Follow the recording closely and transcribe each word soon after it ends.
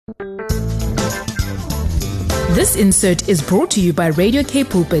This insert is brought to you by Radio K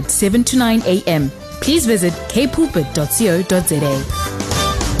Pulpit 7 to 9 a.m. Please visit kpulpit.co.za.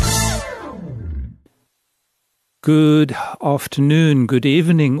 Good afternoon, good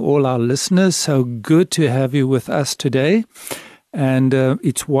evening, all our listeners. So good to have you with us today. And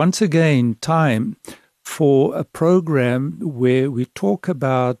it's once again time for a program where we talk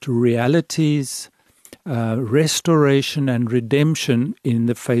about realities, restoration and redemption in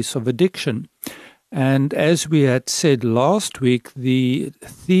the face of addiction. And as we had said last week, the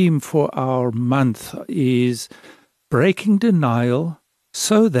theme for our month is breaking denial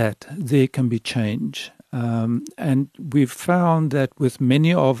so that there can be change. And we've found that with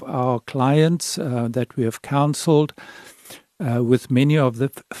many of our clients that we have counseled, with many of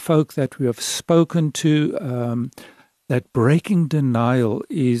the folk that we have spoken to, that breaking denial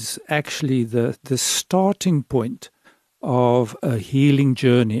is actually the starting point of a healing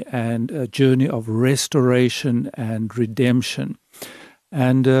journey and a journey of restoration and redemption.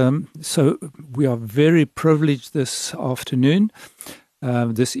 And so we are very privileged this afternoon,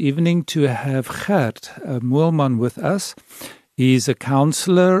 this evening, to have Gert Moolman with us. He's a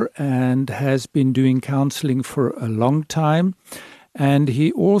counselor and has been doing counseling for a long time. And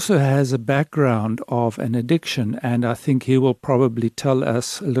he also has a background of an addiction, and I think he will probably tell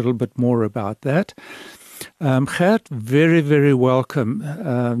us a little bit more about that. Gert, very, very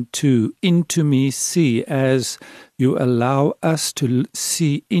welcome to Into Me See, as you allow us to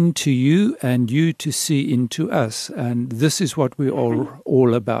see into you and you to see into us. And this is what we are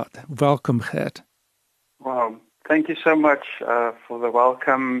all about. Welcome, Gert. Wow. Thank you so much for the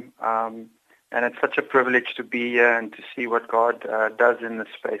welcome. And it's such a privilege to be here and to see what God does in this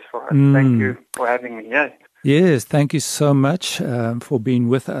space for us. Thank you for having me here. Yes, thank you so much for being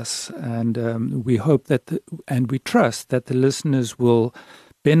with us. And we hope that, and we trust that the listeners will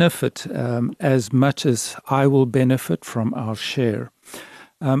benefit as much as I will benefit from our share.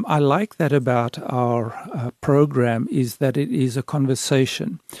 I like that about our program is that it is a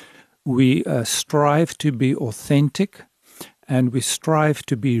conversation. We strive to be authentic and we strive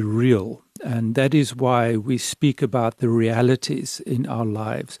to be real. And that is why we speak about the realities in our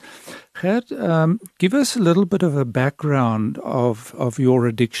lives. Gert, give us a little bit of a background of your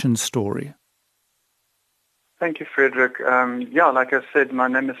addiction story. Thank you, Frederick. Like I said, my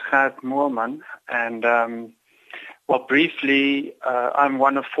name is Gert Moolman. And, briefly, I'm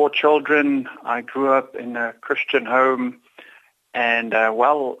one of 4 children. I grew up in a Christian home and a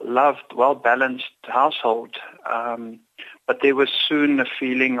well-loved, well-balanced household. But there was soon a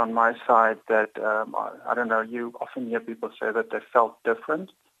feeling on my side that, I don't know, you often hear people say that they felt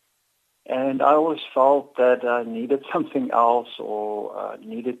different. And I always felt that I needed something else or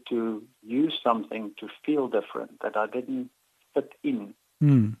needed to use something to feel different, that I didn't fit in.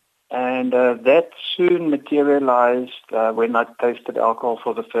 And that soon materialized when I tasted alcohol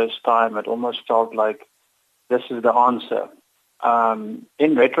for the first time. It almost felt like this is the answer.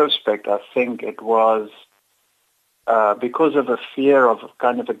 In retrospect, I think it was because of a fear of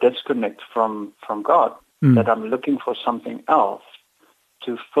kind of a disconnect from God, that I'm looking for something else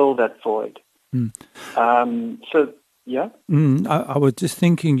to fill that void. I was just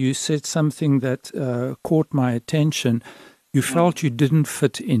thinking, you said something that caught my attention. You felt you didn't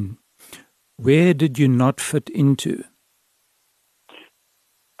fit in. Where did you not fit into?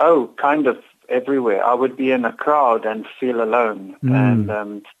 Oh, kind of everywhere. I would be in a crowd and feel alone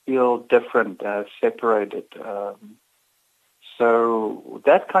and feel different, separated. So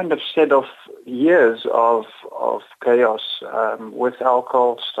that kind of set off years of chaos with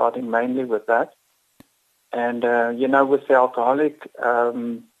alcohol, starting mainly with that. And, with the alcoholic,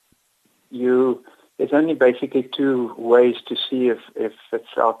 there's only basically 2 ways to see if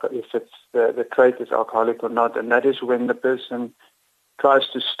the trait is alcoholic or not. And that is when the person tries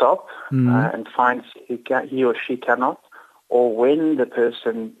to stop and finds he or she cannot, or when the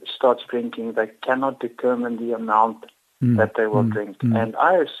person starts drinking, they cannot determine the amount that they will drink. And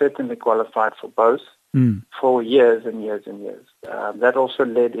I have certainly qualified for both for years and years and years. That also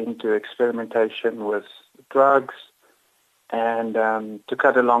led into experimentation with drugs. And to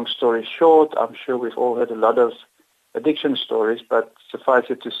cut a long story short, I'm sure we've all heard a lot of addiction stories, but suffice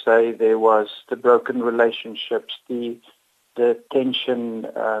it to say there was the broken relationships, the tension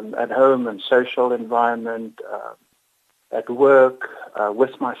at home and social environment, at work,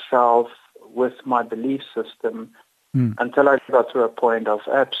 with myself, with my belief system, until I got to a point of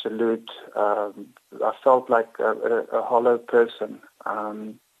absolute, I felt like a hollow person.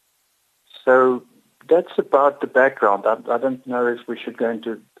 So that's about the background. I don't know if we should go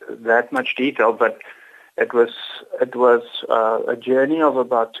into that much detail, but it was a journey of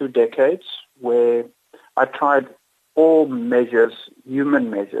about 2 decades where I tried all measures, human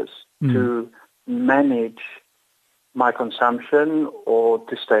measures, to manage my consumption or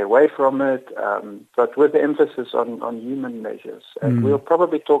to stay away from it, but with the emphasis on human measures. And we'll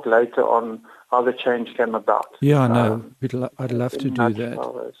probably talk later on how the change came about. Yeah, no, I'd love to do that.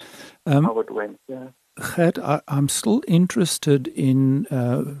 How it went, yeah. Gert, I'm still interested in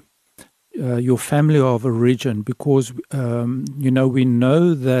your family of origin because, we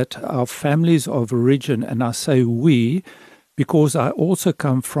know that our families of origin, and I say we, because I also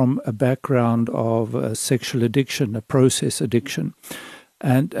come from a background of sexual addiction, a process addiction,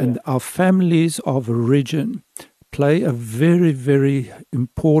 and our families of origin play a very, very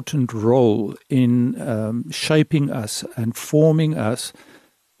important role in shaping us and forming us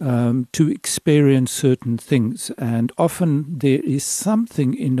to experience certain things. And often there is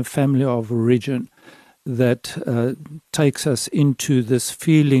something in the family of origin that takes us into this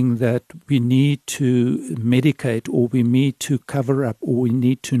feeling that we need to medicate or we need to cover up or we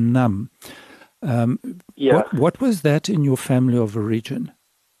need to numb. What was that in your family of origin?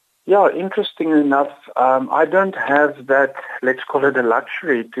 Yeah, interestingly enough, I don't have that, let's call it a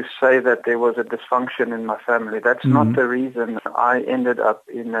luxury, to say that there was a dysfunction in my family. That's not the reason I ended up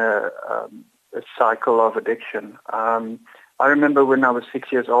in a cycle of addiction. I remember when I was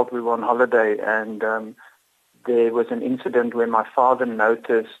 6 years old, we were on holiday, and there was an incident where my father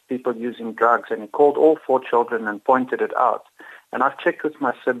noticed people using drugs, and he called all 4 children and pointed it out. And I've checked with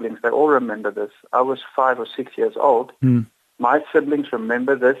my siblings. They all remember this. I was 5 or 6 years old. My siblings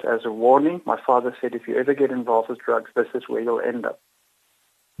remember this as a warning. My father said, if you ever get involved with drugs, this is where you'll end up.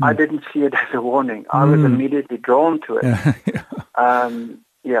 I didn't see it as a warning. I was immediately drawn to it.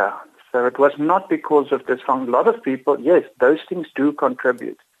 So it was not because of dysfunction. A lot of people, yes, those things do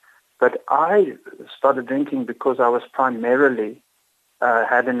contribute. But I started drinking because I was primarily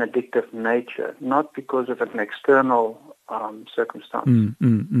had an addictive nature, not because of an external circumstance,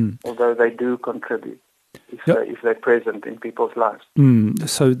 although they do contribute if they're present in people's lives.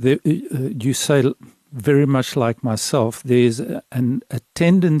 So you say, very much like myself, there's a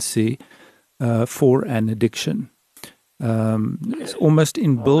tendency for an addiction. It's almost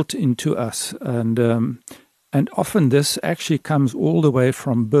inbuilt into us, and often this actually comes all the way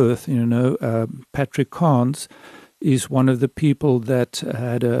from birth. Patrick Carnes is one of the people that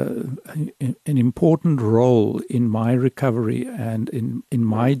had an important role in my recovery and in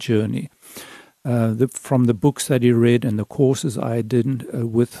my journey. From the books that he read and the courses I did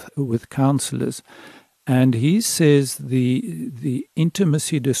with counselors. And he says the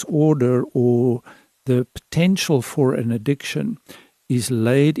intimacy disorder or the potential for an addiction is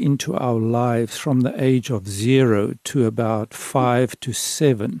laid into our lives from the age of 0 to about 5 to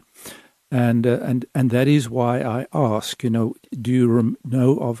 7. And that is why I ask, do you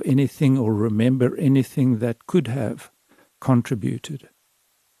know of anything or remember anything that could have contributed?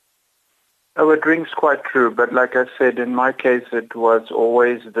 Oh, it rings quite true, but like I said, in my case, it was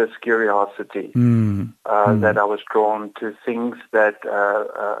always this curiosity that I was drawn to things that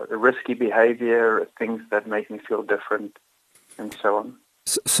risky behavior, things that make me feel different, and so on.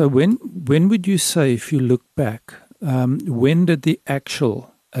 So when would you say, if you look back, when did the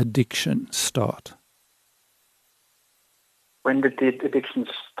actual addiction start? When did the addiction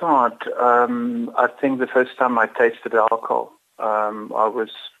start? I think the first time I tasted alcohol, I was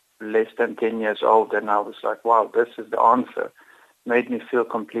less than 10 years old, and I was like, wow, this is the answer. Made me feel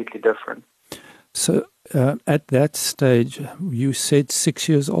completely different. So at that stage, you said 6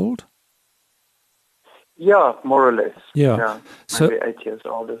 years old? Yeah, more or less. Yeah. Maybe 8 years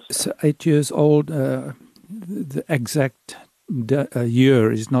old. So 8 years old, the exact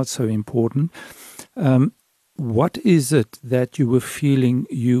year is not so important. What is it that you were feeling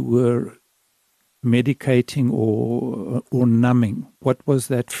you were medicating or numbing? What was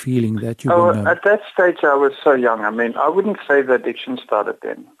that feeling that you were numbing? At that stage, I was so young. I mean, I wouldn't say the addiction started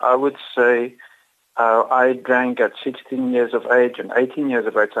then. I would say I drank at 16 years of age and 18 years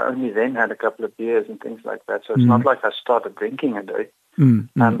of age. I only then had a couple of beers and things like that. So it's not like I started drinking a day. And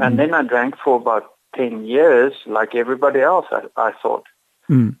then I drank for about 10 years, like everybody else, I thought.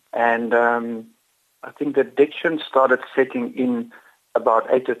 And I think the addiction started setting in about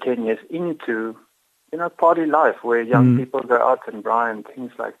 8 or 10 years into party life where young people go out and grind,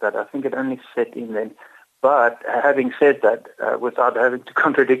 things like that. I think it only set in then. But having said that, without having to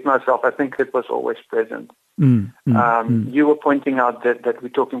contradict myself, I think it was always present. You were pointing out that we're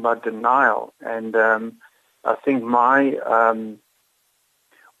talking about denial. And I think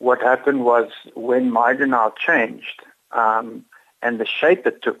what happened was when my denial changed and the shape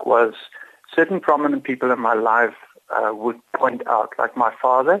it took was certain prominent people in my life would point out, like my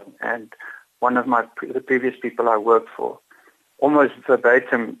father and one of the previous people I worked for, almost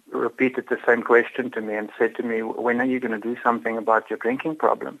verbatim repeated the same question to me and said to me, when are you going to do something about your drinking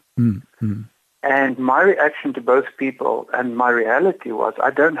problem? Mm-hmm. And my reaction to both people and my reality was,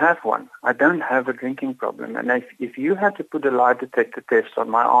 I don't have one. I don't have a drinking problem. And if you had to put a lie detector test on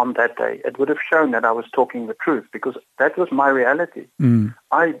my arm that day, it would have shown that I was talking the truth, because that was my reality. Mm.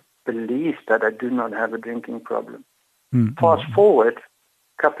 I believed that I do not have a drinking problem. Mm. Fast forward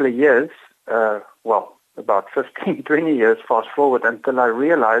a couple of years, about 15, 20 years fast forward, until I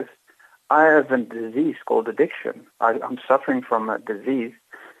realized I have a disease called addiction. I'm suffering from a disease,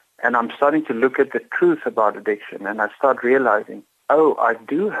 and I'm starting to look at the truth about addiction, and I start realizing, oh, I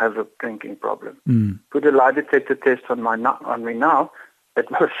do have a drinking problem. Mm. Put a lie detector test on me now,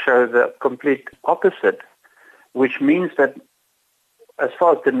 it will show the complete opposite, which means that as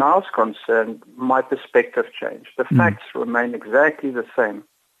far as denial is concerned, my perspective changed. The facts remain exactly the same.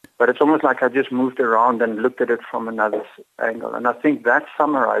 But it's almost like I just moved around and looked at it from another angle. And I think that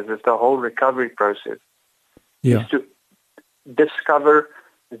summarizes the whole recovery process. Yeah. Is to discover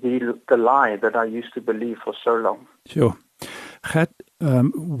the lie that I used to believe for so long. Sure. Gert,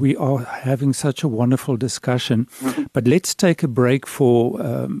 we are having such a wonderful discussion, but let's take a break for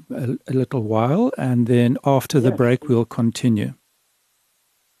a little while, and then after the break we'll continue.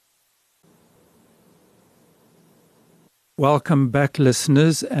 Welcome back,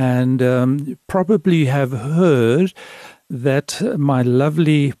 listeners, and probably have heard that my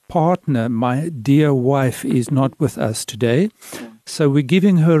lovely partner, my dear wife, is not with us today. So we're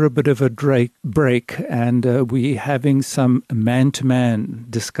giving her a bit of a break, and we're having some man-to-man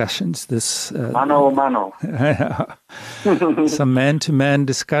discussions. Mano. Some man-to-man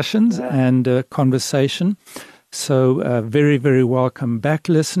discussions and conversation. So very, very welcome back,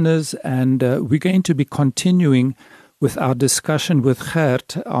 listeners, and we're going to be continuing with our discussion with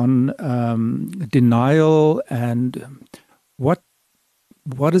Gert on denial and what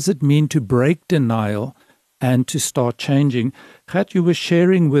does it mean to break denial and to start changing. Gert, you were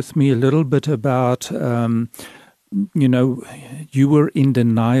sharing with me a little bit about, you were in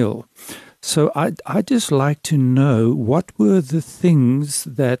denial. So I'd just like to know, what were the things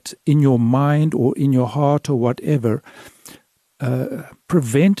that in your mind or in your heart or whatever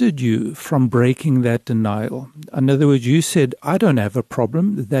prevented you from breaking that denial? In other words, you said, I don't have a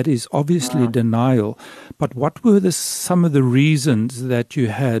problem. That is obviously denial. But what were some of the reasons that you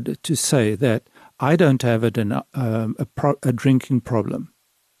had to say that I don't have a drinking problem?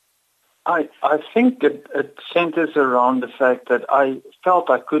 I think it centers around the fact that I felt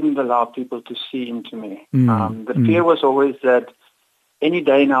I couldn't allow people to see into me. The fear was always that any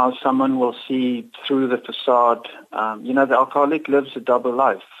day now someone will see through the facade. The alcoholic lives a double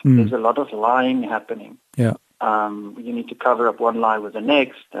life. There's a lot of lying happening. Yeah. You need to cover up one lie with the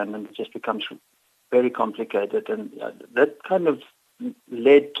next, and then it just becomes very complicated. And that kind of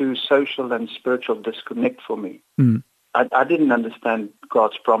led to social and spiritual disconnect for me. I didn't understand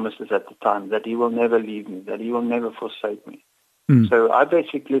God's promises at the time, that He will never leave me, that He will never forsake me. So I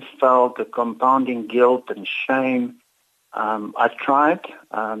basically felt a compounding guilt and shame. I tried,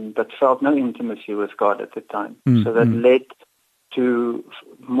 but felt no intimacy with God at the time. So that led to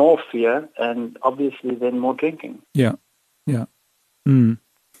more fear and obviously then more drinking. Yeah.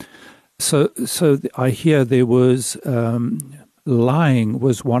 So I hear there was lying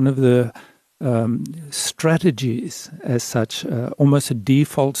was one of the strategies as such, almost a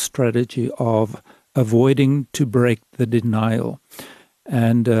default strategy of avoiding to break the denial.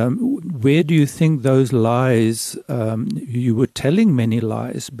 And where do you think those lies, you were telling many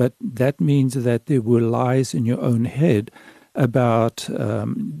lies, but that means that there were lies in your own head about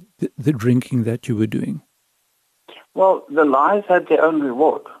the drinking that you were doing? Well, the lies had their own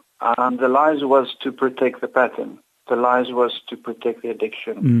reward. The lies was to protect the pattern. The lies was to protect the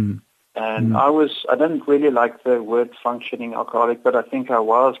addiction. And I didn't really like the word functioning alcoholic, but I think I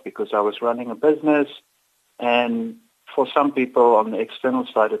was, because I was running a business, and for some people on the external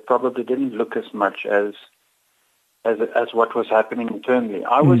side, it probably didn't look as much as what was happening internally.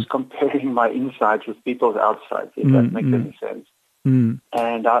 I was comparing my insides with people's outsides, if that makes any sense.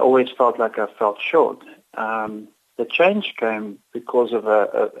 And I always felt like I felt short. The change came because of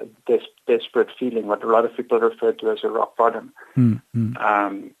a desperate feeling, what a lot of people refer to as a rock bottom.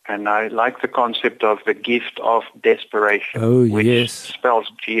 And I like the concept of the gift of desperation, which spells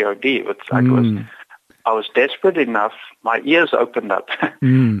G-O-D. I was desperate enough, my ears opened up,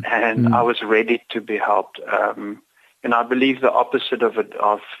 and I was ready to be helped. And I believe the opposite of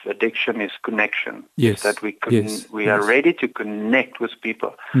addiction is connection. Yes. That we are ready to connect with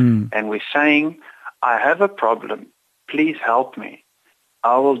people. And we're saying, I have a problem, please help me.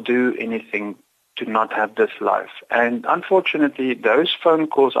 I will do anything to not have this life. And unfortunately, those phone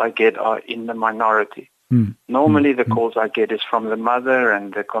calls I get are in the minority. Normally, the calls I get is from the mother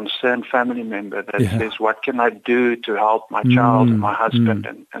and the concerned family member that says, what can I do to help my child and my husband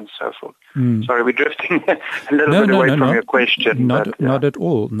and so forth. Sorry, we're drifting a little bit away from your question. Not at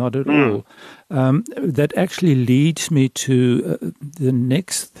all, not at all. That actually leads me to the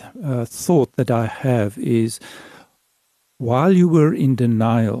next thought that I have is, while you were in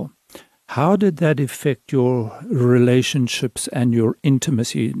denial, how did that affect your relationships and your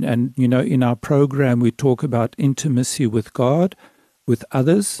intimacy? And, in our program, we talk about intimacy with God, with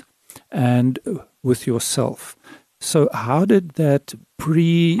others, and with yourself. So how did that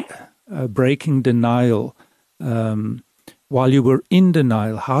breaking denial, while you were in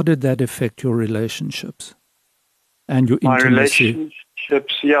denial, how did that affect your relationships and your intimacy? My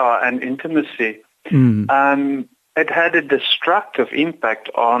relationships, and intimacy. It had a destructive impact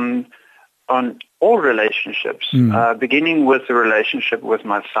on all relationships, beginning with the relationship with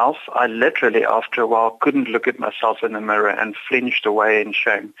myself. I literally, after a while, couldn't look at myself in the mirror and flinched away in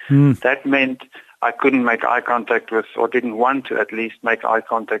shame. That meant I couldn't make eye contact with, or didn't want to at least make eye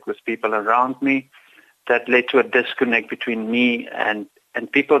contact with people around me. That led to a disconnect between me and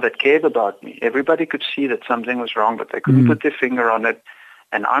people that cared about me. Everybody could see that something was wrong, but they couldn't put their finger on it.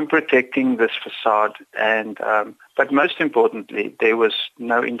 And I'm protecting this facade. And but most importantly, there was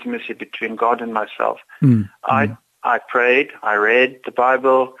no intimacy between God and myself. I prayed, I read the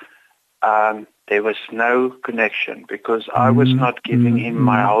Bible. There was no connection because I was not giving him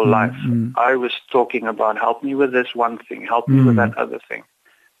my whole life. I was talking about, help me with this one thing, help me with that other thing.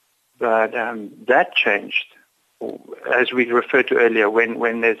 But that changed, as we referred to earlier,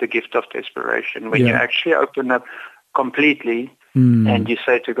 when there's a gift of desperation, when you actually open up completely and you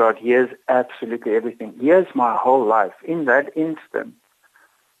say to God, here's absolutely everything. Here's my whole life. In that instant,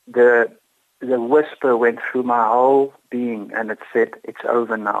 the whisper went through my whole being and it said, it's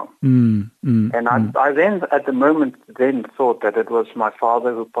over now. And I then, at the moment, then thought that it was my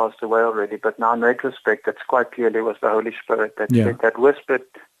father who passed away already. But now in retrospect, it's quite clearly it was the Holy Spirit that said, that whispered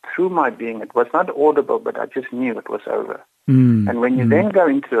through my being. It was not audible, but I just knew it was over. And when you then go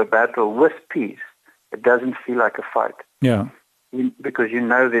into a battle with peace, it doesn't feel like a fight. Because you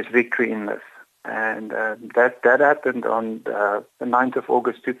know there's victory in this. And that happened on the 9th of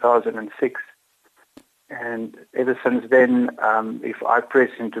August 2006. And ever since then, if I press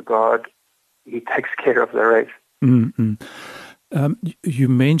into God, he takes care of the rest. You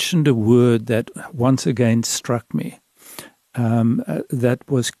mentioned a word that once again struck me, that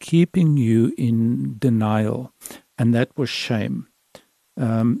was keeping you in denial, and that was shame.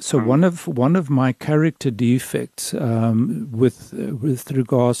 So one of my character defects with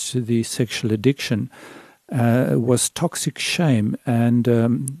regards to the sexual addiction was toxic shame, and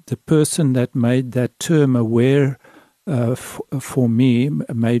the person that made that term aware for me,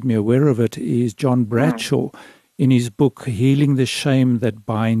 made me aware of it, is John Bradshaw in his book Healing the Shame That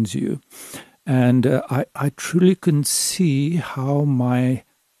Binds You. And I truly can see how my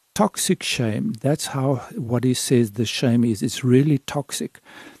toxic shame, that's how what he says the shame is, it's really toxic,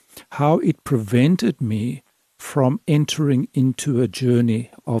 how it prevented me from entering into a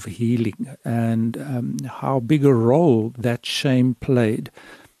journey of healing, and how big a role that shame played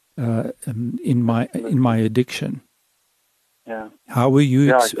in my addiction. How were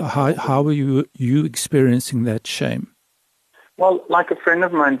you how were you experiencing that shame? Well, like a friend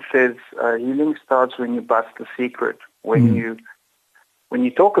of mine says, healing starts when you bust the secret, when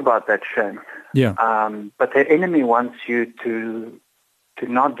you talk about that shame. But the enemy wants you to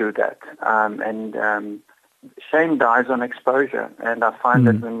not do that. Shame dies on exposure. And I find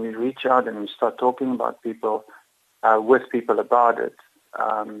that when we reach out and we start talking about people, with people about it,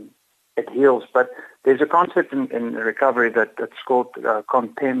 it heals. But there's a concept in recovery that's called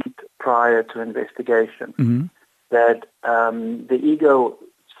contempt prior to investigation. That the ego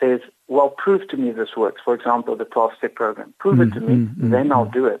says, well, prove to me this works. For example, the 12-step program. Prove it to me, then I'll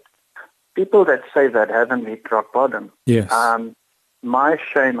do it. People that say that haven't hit rock bottom. My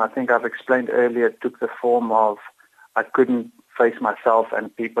shame, I think I've explained earlier, took the form of I couldn't face myself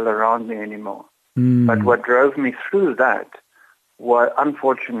and people around me anymore. But what drove me through that,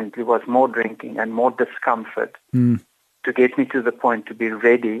 unfortunately, was more drinking and more discomfort to get me to the point to be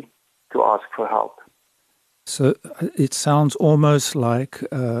ready to ask for help. So it sounds almost like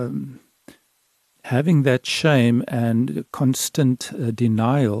having that shame and constant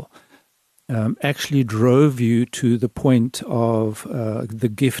denial actually drove you to the point of the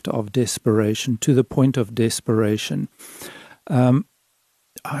gift of desperation, to the point of desperation.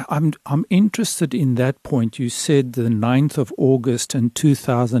 I'm interested in that point. You said the 9th of August in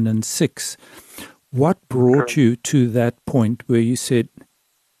 2006. What brought you to that point where you said,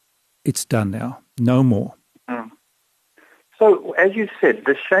 it's done now, no more? So, as you said,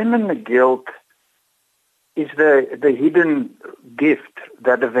 the shame and the guilt is the hidden gift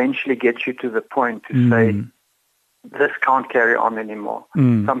that eventually gets you to the point to say, this can't carry on anymore.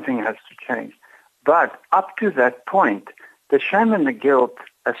 Something has to change. But up to that point, the shame and the guilt,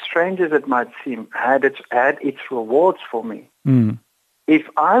 as strange as it might seem, had its rewards for me. If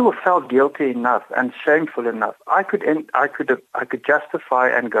I felt guilty enough and shameful enough, I could justify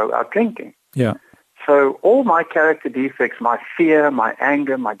and go out drinking. Yeah. So all my character defects, my fear, my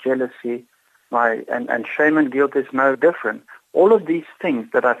anger, my jealousy, and shame and guilt is no different. All of these things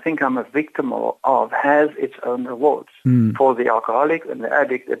that I think I'm a victim of has its own rewards. For the alcoholic and the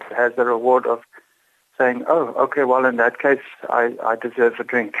addict, it has the reward of saying, oh, okay, well, in that case, I deserve a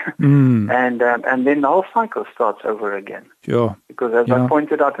drink. And then the whole cycle starts over again. Sure. Because as I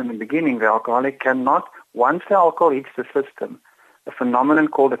pointed out in the beginning, the alcoholic cannot, once the alcohol hits the system, a phenomenon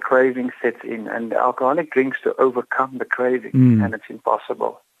called a craving sets in, and the alcoholic drinks to overcome the craving, and it's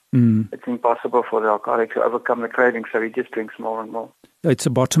impossible. It's impossible for the alcoholic to overcome the craving, so he just drinks more and more. It's a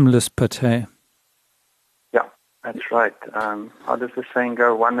bottomless pit, hey? Yeah, that's right. How does the saying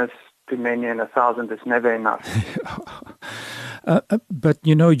go? One is too many and 1,000 is never enough. But,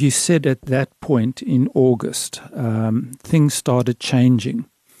 you said at that point in August, things started changing.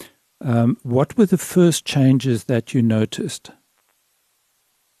 What were the first changes that you noticed?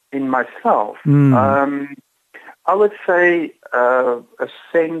 In myself, I would say a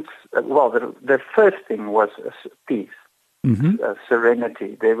sense, the first thing was peace,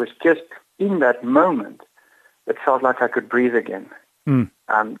 serenity. There was just, in that moment, it felt like I could breathe again.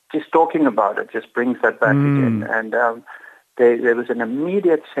 Just talking about it just brings that back again. And there was an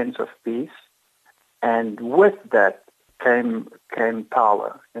immediate sense of peace, and with that came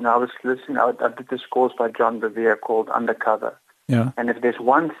power. I was listening, I did this course by John Bevere called Undercover. Yeah. And if there's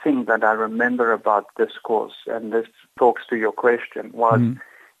one thing that I remember about this course, and this talks to your question, was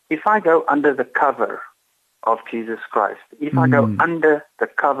if I go under the cover of Jesus Christ, if I go under the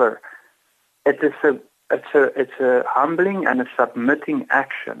cover, it's a humbling and a submitting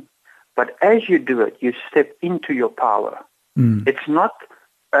action. But as you do it, you step into your power. It's not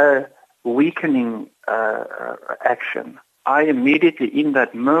a weakening action. I immediately, in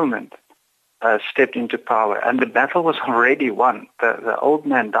that moment, stepped into power, and the battle was already won. The old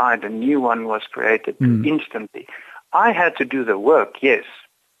man died, a new one was created instantly. I had to do the work, yes.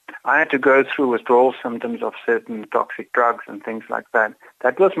 I had to go through withdrawal symptoms of certain toxic drugs and things like that.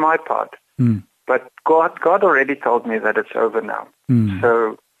 That was my part. But God already told me that it's over now.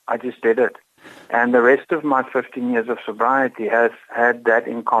 So I just did it. And the rest of my 15 years of sobriety has had that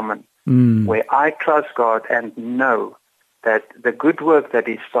in common, where I trust God and know that the good work that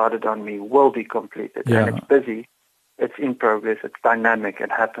He started on me will be completed. Yeah. And it's busy, it's in progress, it's dynamic,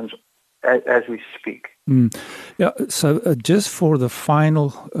 it happens as we speak. Yeah. So just for the final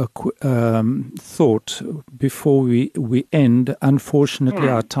thought before we end, unfortunately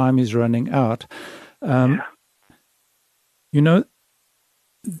our time is running out.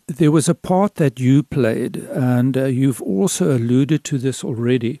 There was a part that you played, and you've also alluded to this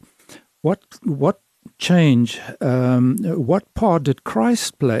already. What change, what part did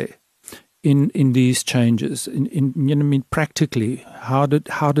Christ play in these changes? Practically, how did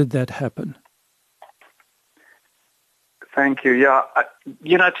that happen? Thank you.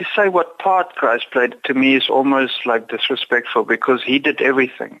 Yeah, to say what part Christ played to me is almost like disrespectful, because He did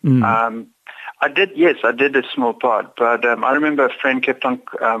everything. I did a small part, but I remember a friend kept on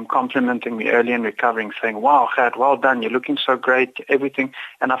complimenting me early in recovering, saying, wow, Gert, well done, you're looking so great, everything.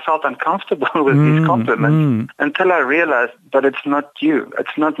 And I felt uncomfortable with these compliments until I realized, but it's not you.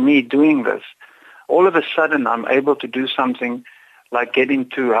 It's not me doing this. All of a sudden, I'm able to do something like get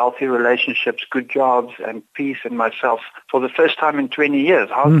into healthy relationships, good jobs, and peace in myself for the first time in 20 years.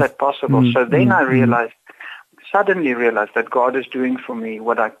 How is that possible? So then I suddenly realized that God is doing for me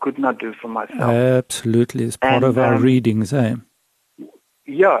what I could not do for myself. Absolutely. It's part of our readings, eh?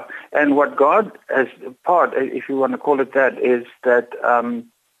 Yeah. And what God has part, if you want to call it that, is that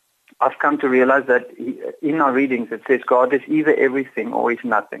I've come to realize that in our readings it says God is either everything or He's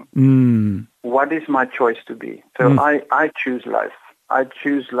nothing. What is my choice to be? So I choose life. I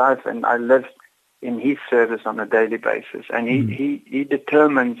choose life, and I live in His service on a daily basis. And He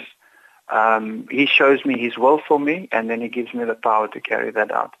determines, He shows me His will for me, and then He gives me the power to carry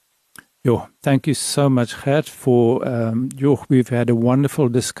that out. Thank you so much, Gert, for we've had a wonderful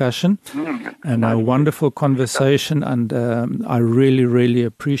discussion and a wonderful conversation, and I really, really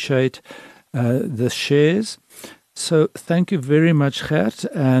appreciate the shares. So thank you very much, Gert,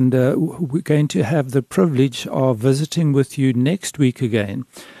 and we're going to have the privilege of visiting with you next week again,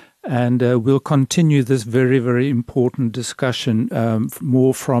 and we'll continue this very, very important discussion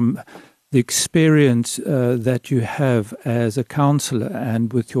more from the experience that you have as a counselor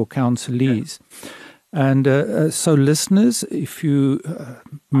and with your counselees. And so listeners, if you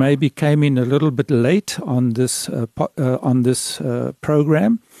maybe came in a little bit late on this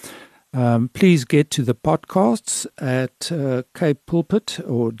program, please get to the podcasts at Cape Pulpit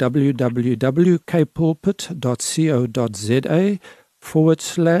or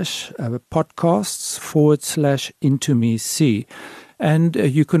www.capepulpit.co.za/podcasts/IntoMeSee. And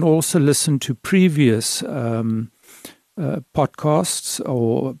you can also listen to previous podcasts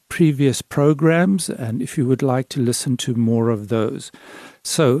or previous programs, and if you would like to listen to more of those.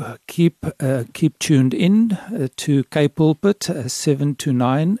 So keep tuned in to Cape Pulpit 7 to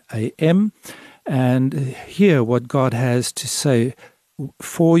 9 a.m. and hear what God has to say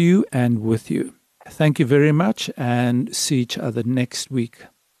for you and with you. Thank you very much, and see each other next week.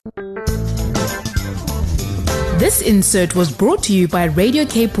 This insert was brought to you by Radio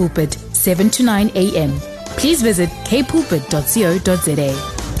Cape Pulpit, 7 to 9 a.m. Please visit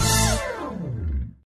capepulpit.co.za.